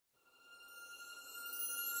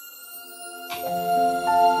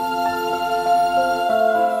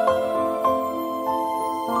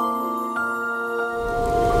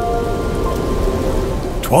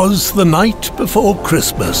'Twas the night before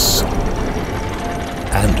Christmas,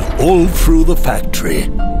 and all through the factory,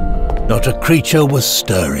 not a creature was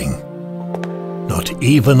stirring, not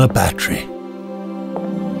even a battery.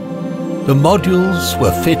 The modules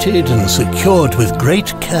were fitted and secured with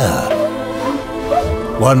great care,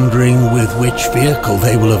 wondering with which vehicle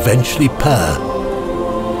they will eventually pair.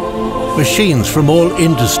 Machines from all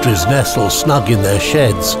industries nestle snug in their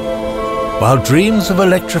sheds, while dreams of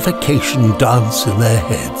electrification dance in their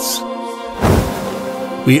heads.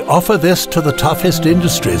 We offer this to the toughest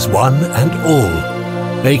industries, one and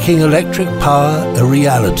all, making electric power a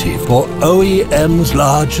reality for OEMs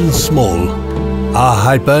large and small. Our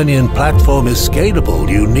Hibernium platform is scalable,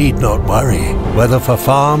 you need not worry, whether for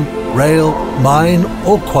farm, rail, mine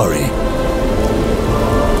or quarry.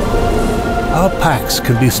 Our packs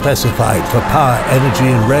can be specified for power, energy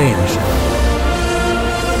and range.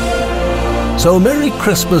 So Merry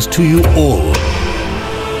Christmas to you all,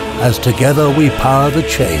 as together we power the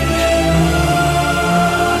change.